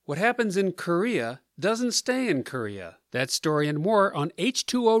What happens in Korea doesn't stay in Korea. That story and more on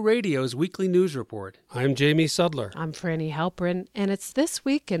H2O Radio's Weekly News Report. I'm Jamie Sudler. I'm Franny Halperin, and it's This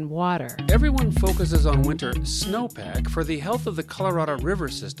Week in Water. Everyone focuses on winter snowpack for the health of the Colorado River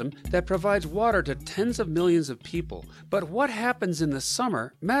system that provides water to tens of millions of people. But what happens in the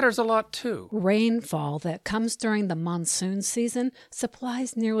summer matters a lot too. Rainfall that comes during the monsoon season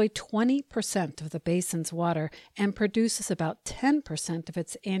supplies nearly 20% of the basin's water and produces about 10% of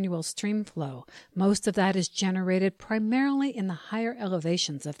its annual stream flow. Most of that is generated primarily in the higher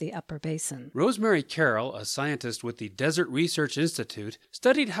elevations of the upper basin. Rosemary Carroll, a scientist with the Desert Research Institute,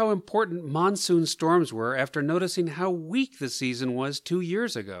 studied how important monsoon storms were after noticing how weak the season was 2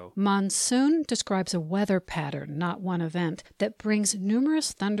 years ago. Monsoon describes a weather pattern, not one event, that brings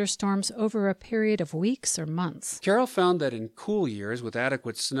numerous thunderstorms over a period of weeks or months. Carroll found that in cool years with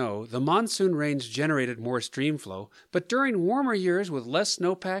adequate snow, the monsoon rains generated more stream flow, but during warmer years with less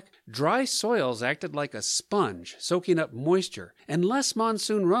snowpack, dry soils acted like a sponge, soaking up moisture, and less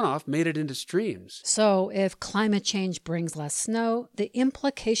monsoon runoff made it into streams. So, if climate change brings less snow, the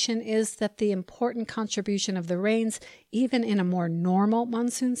implication is that the important contribution of the rains, even in a more normal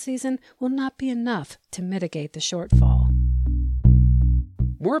monsoon season, will not be enough to mitigate the shortfall.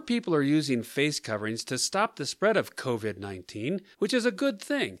 More people are using face coverings to stop the spread of COVID-19, which is a good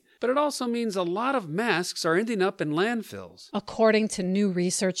thing. But it also means a lot of masks are ending up in landfills. According to new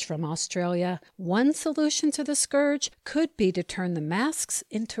research from Australia, one solution to the scourge could be to turn the masks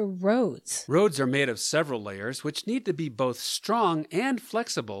into roads. Roads are made of several layers, which need to be both strong and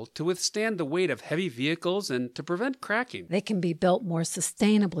flexible to withstand the weight of heavy vehicles and to prevent cracking. They can be built more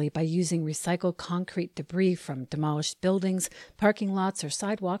sustainably by using recycled concrete debris from demolished buildings, parking lots, or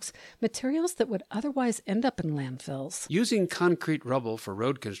sidewalks, materials that would otherwise end up in landfills. Using concrete rubble for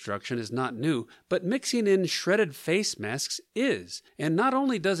road construction is not new, but mixing in shredded face masks is. And not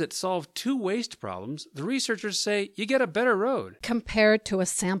only does it solve two waste problems, the researchers say you get a better road. Compared to a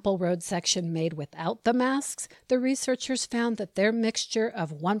sample road section made without the masks, the researchers found that their mixture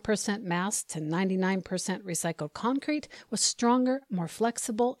of 1% mask to 99% recycled concrete was stronger, more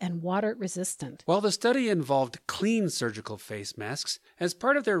flexible, and water resistant. While the study involved clean surgical face masks, as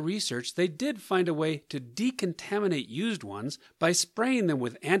part of their research, they did find a way to decontaminate used ones by spraying them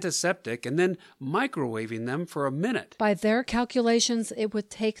with antiseptic and then microwaving them for a minute. By their calculations, it would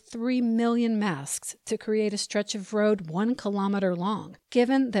take 3 million masks to create a stretch of road 1 kilometer long.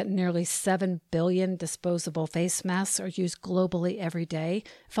 Given that nearly 7 billion disposable face masks are used globally every day,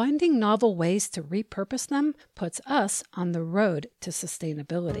 finding novel ways to repurpose them puts us on the road to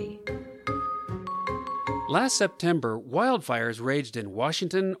sustainability. Last September, wildfires raged in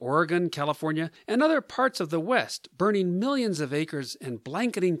Washington, Oregon, California, and other parts of the West, burning millions of acres and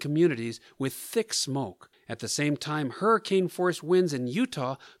blanketing communities with thick smoke. At the same time, hurricane-force winds in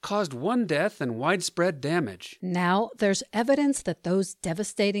Utah caused 1 death and widespread damage. Now, there's evidence that those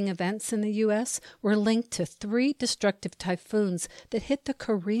devastating events in the U.S. were linked to 3 destructive typhoons that hit the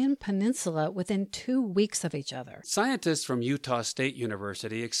Korean peninsula within 2 weeks of each other. Scientists from Utah State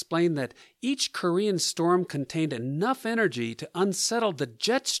University explained that each Korean storm contained enough energy to unsettle the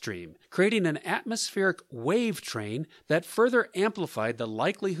jet stream, creating an atmospheric wave train that further amplified the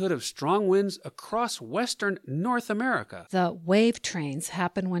likelihood of strong winds across western North America. The wave trains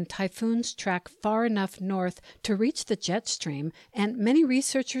happen when typhoons track far enough north to reach the jet stream, and many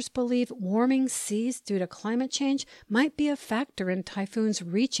researchers believe warming seas due to climate change might be a factor in typhoons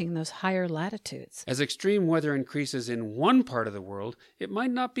reaching those higher latitudes. As extreme weather increases in one part of the world, it might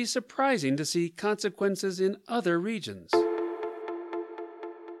not be surprising to see consequences in other regions.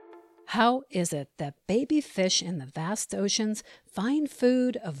 How is it that baby fish in the vast oceans find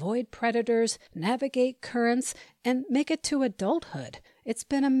food, avoid predators, navigate currents, and make it to adulthood? It's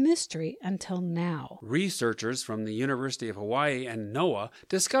been a mystery until now. Researchers from the University of Hawaii and NOAA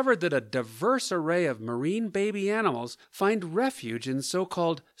discovered that a diverse array of marine baby animals find refuge in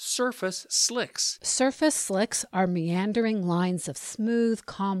so-called surface slicks. Surface slicks are meandering lines of smooth,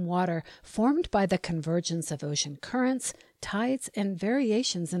 calm water formed by the convergence of ocean currents, tides, and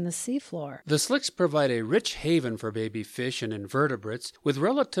variations in the seafloor. The slicks provide a rich haven for baby fish and invertebrates with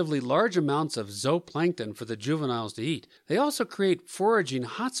relatively large amounts of zooplankton for the juveniles to eat. They also create foraging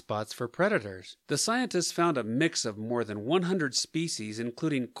hotspots for predators. The scientists found a mix of more than 100 species,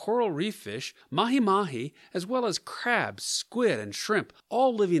 including coral reef fish, mahi-mahi, as well as crabs, squid, and shrimp,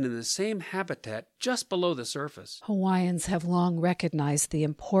 all living in the same habitat just below the surface. Hawaiians have long recognized the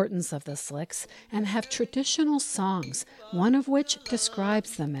importance of the slicks and have traditional songs, one of which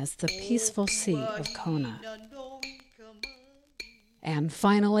describes them as the peaceful sea of Kona. And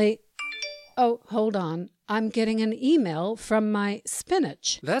finally, oh, hold on. I'm getting an email from my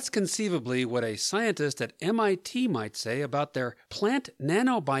spinach. That's conceivably what a scientist at MIT might say about their plant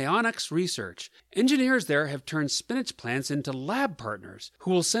nanobionics research. Engineers there have turned spinach plants into lab partners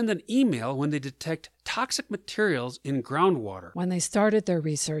who will send an email when they detect toxic materials in groundwater. When they started their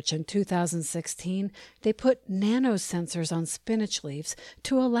research in 2016, they put nanosensors on spinach leaves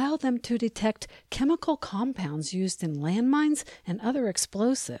to allow them to detect chemical compounds used in landmines and other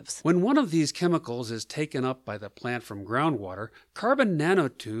explosives. When one of these chemicals is taken up by the plant from groundwater, carbon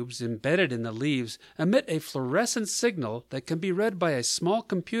nanotubes embedded in the leaves emit a fluorescent signal that can be read by a small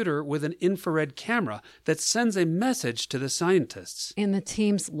computer with an infrared camera that sends a message to the scientists. In the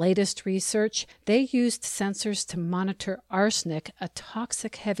team's latest research, they used sensors to monitor arsenic, a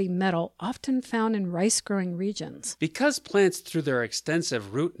toxic heavy metal often found in rice-growing regions. Because plants, through their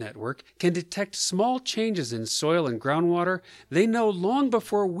extensive root network, can detect small changes in soil and groundwater, they know long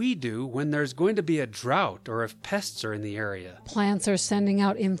before we do when there's going to be a drought or if pests are in the area. Plants are sending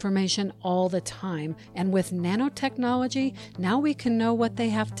out information all the time, and with nanotechnology, now we can know what they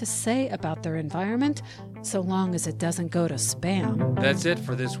have to say about their environment, so long as it doesn't go to spam. That's it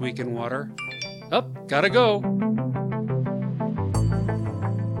for This Week in Water. Gotta go.